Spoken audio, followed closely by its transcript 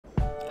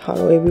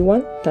Hello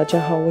everyone， 大家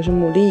好，我是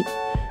牡蛎。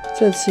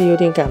这次有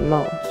点感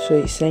冒，所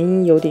以声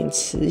音有点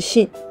磁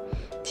性，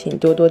请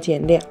多多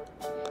见谅。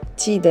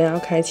记得要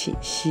开启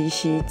西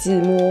西字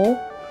幕哦，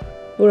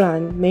不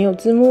然没有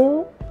字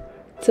幕哦。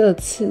这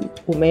次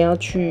我们要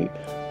去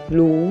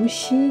茹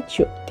曦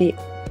酒店，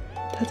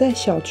它在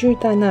小巨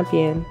蛋那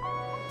边。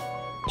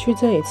去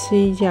这里吃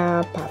一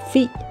家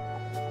buffet，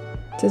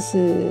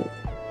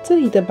 这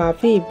里的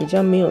buffet 比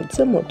较没有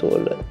这么多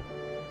人。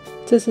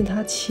这是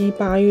它7、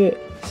8月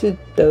是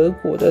德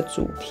国的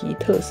主题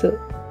特色，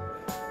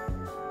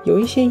有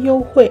一些优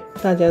惠，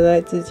大家再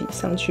自己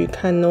上去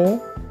看哦。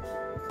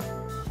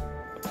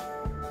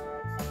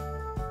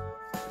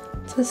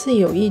这是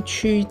有一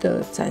区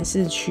的展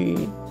示区，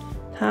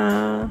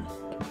它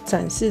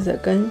展示着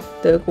跟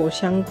德国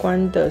相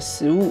关的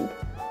食物，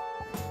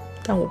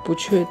但我不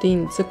确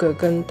定这个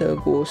跟德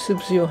国是不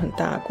是有很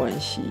大的关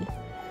系。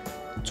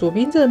左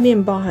边这个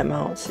面包还蛮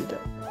好吃的。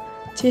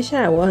接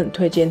下来我很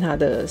推荐它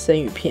的生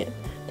鱼片，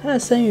它的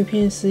生鱼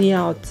片是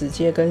要直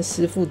接跟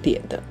师傅点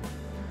的。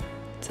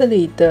这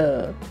里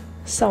的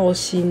绍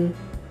兴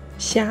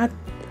虾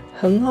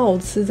很好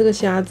吃，这个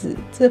虾子，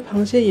这个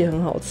螃蟹也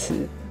很好吃。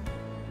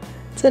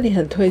这里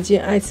很推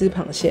荐爱吃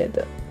螃蟹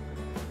的。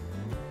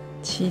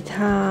其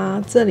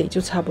他这里就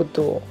差不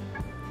多，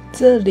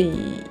这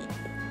里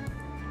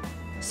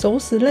熟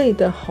食类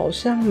的好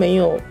像没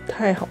有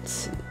太好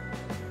吃。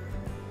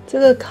这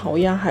个烤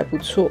鸭还不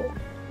错，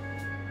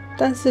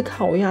但是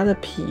烤鸭的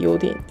皮有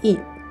点硬，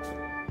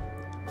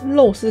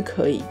肉是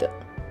可以的。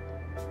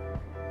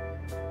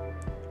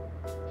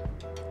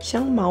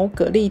香茅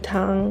蛤蜊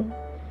汤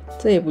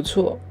这也不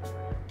错，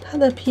它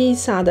的披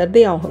萨的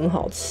料很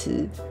好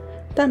吃，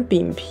但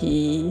饼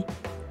皮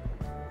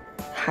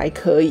还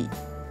可以。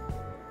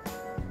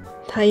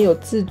它也有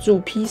自助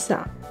披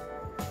萨。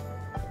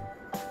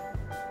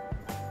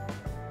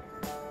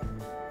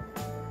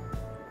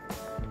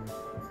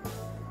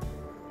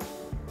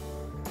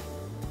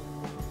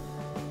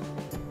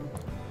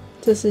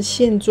这是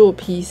现做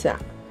披萨，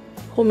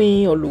后面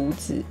也有炉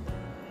子。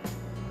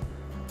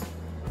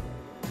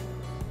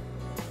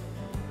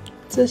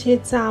这些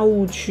炸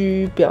物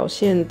区表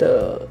现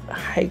的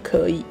还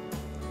可以，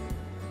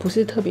不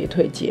是特别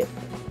推荐。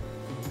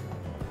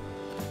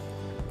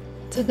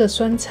这个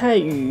酸菜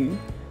鱼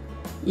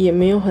也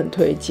没有很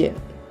推荐，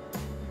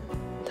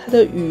它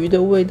的鱼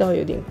的味道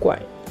有点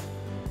怪。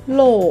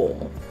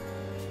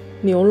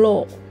牛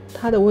肉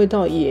它的味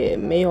道也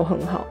没有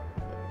很好，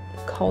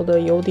烤的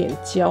有点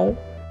焦。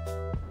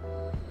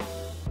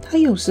它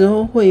有时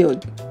候会有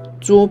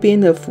桌边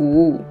的服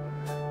务，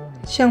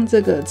像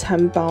这个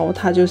餐包，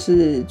它就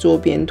是桌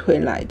边推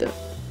来的。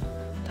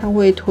它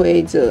会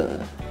推着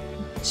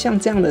像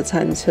这样的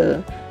餐车，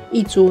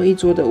一桌一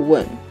桌的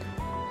问。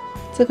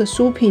这个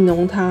酥皮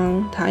浓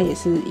汤，它也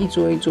是一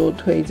桌一桌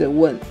推着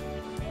问。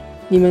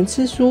你们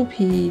吃酥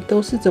皮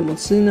都是怎么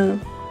吃呢？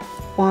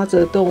挖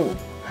着洞，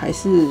还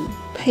是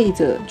配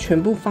着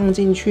全部放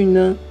进去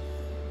呢？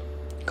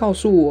告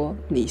诉我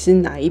你是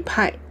哪一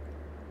派。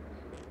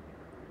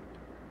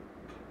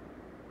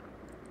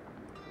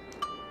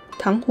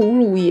糖葫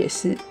芦也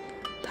是，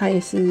它也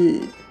是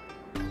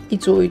一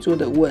桌一桌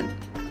的问。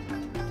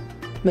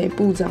美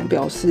部长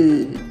表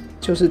示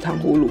就是糖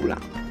葫芦啦。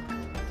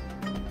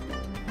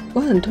我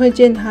很推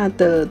荐它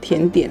的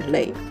甜点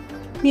类，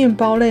面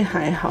包类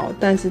还好，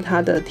但是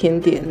它的甜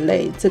点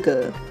类，这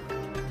个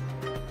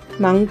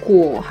芒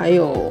果还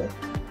有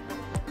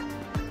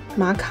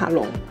马卡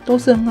龙都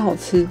是很好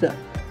吃的。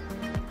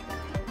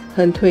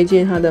很推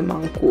荐它的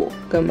芒果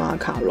跟马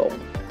卡龙，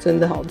真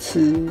的好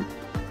吃。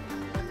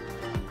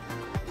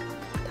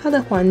它的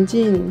环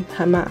境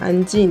还蛮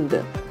安静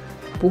的，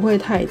不会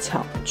太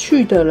吵。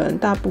去的人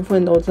大部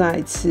分都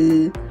在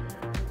吃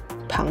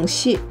螃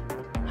蟹，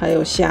还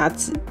有虾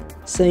子、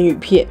生鱼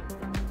片。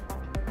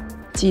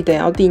记得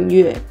要订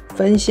阅、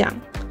分享。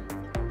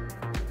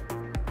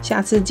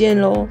下次见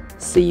咯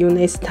 ，See you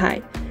next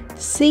time.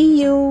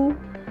 See you.